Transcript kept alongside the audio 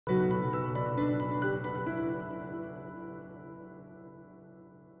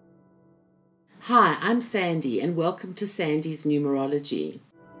Hi, I'm Sandy and welcome to Sandy's Numerology.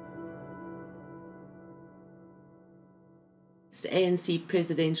 The ANC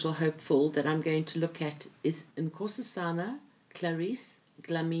Presidential hopeful that I'm going to look at is Nkosazana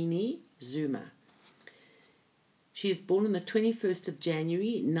Dlamini Zuma. She is born on the 21st of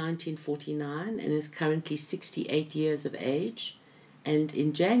January 1949 and is currently 68 years of age, and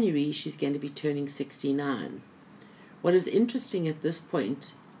in January she's going to be turning 69. What is interesting at this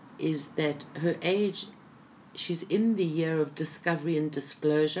point is that her age, she's in the year of discovery and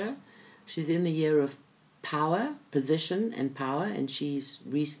disclosure. She's in the year of power, position and power, and she's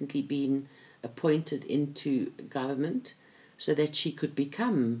recently been appointed into government so that she could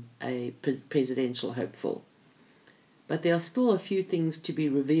become a presidential hopeful. But there are still a few things to be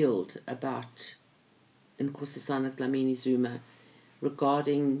revealed about Nkosazana Dlamini Zuma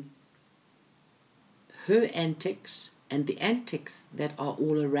regarding her antics and the antics that are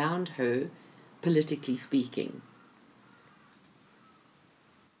all around her, politically speaking.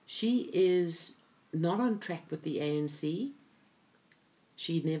 She is not on track with the ANC.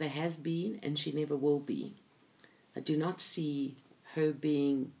 She never has been and she never will be. I do not see her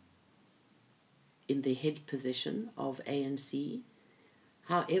being in the head position of ANC.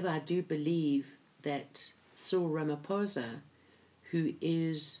 However, I do believe that Cyril Ramaphosa, who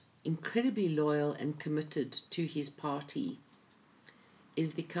is incredibly loyal and committed to his party,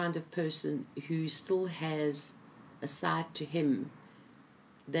 is the kind of person who still has a side to him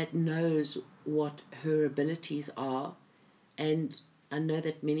that knows what her abilities are. And I know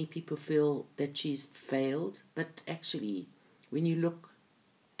that many people feel that she's failed, but actually when you look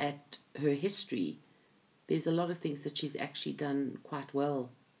at her history, there's a lot of things that she's actually done quite well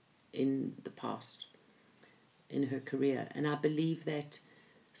in the past in her career. And I believe that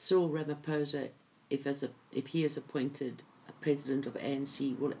Cyril Ramaphosa, if he is appointed a president of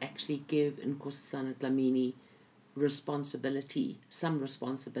ANC, will actually give Nkosazana Dlamini some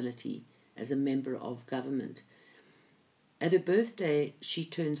responsibility as a member of government. At her birthday, she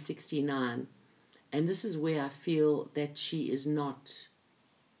turned 69, and this is where I feel that she is not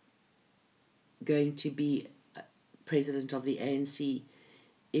going to be president of the ANC,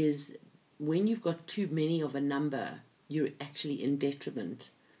 is when you've got too many of a number, you're actually in detriment.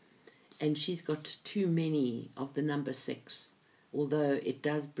 And she's got too many of the number 6, although it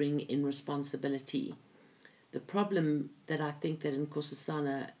does bring in responsibility. The problem that I think that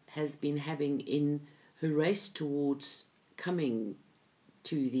Nkosazana has been having in her race towards coming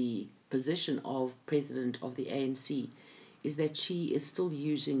to the position of president of the ANC is that she is still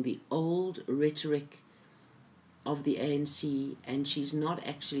using the old rhetoric of the ANC, and she's not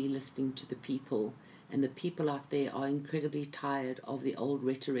actually listening to the people. And the people out there are incredibly tired of the old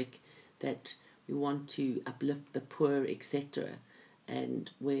rhetoric that we want to uplift the poor, etc. And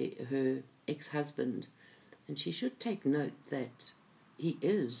where her ex-husband, and she should take note that he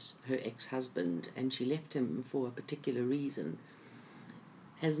is her ex-husband and she left him for a particular reason,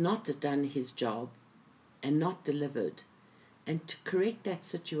 has not done his job and not delivered. And to correct that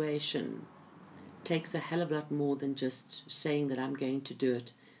situation takes a hell of a lot more than just saying that I'm going to do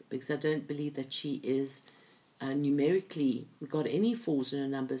it, because I don't believe that she is numerically got any falls in her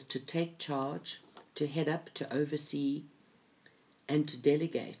numbers to take charge, to head up, to oversee, and to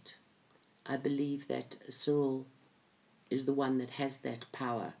delegate. I believe that Cyril is the one that has that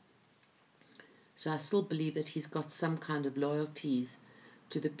power. So I still believe that he's got some kind of loyalties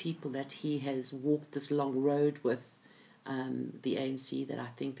to the people that he has walked this long road with, the ANC, that I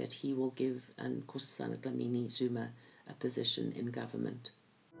think that he will give Nkosazana Dlamini Zuma a position in government.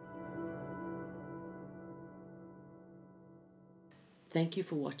 Thank you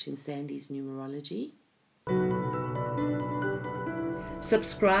for watching Sandy's Numerology.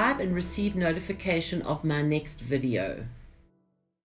 Subscribe and receive notification of my next video.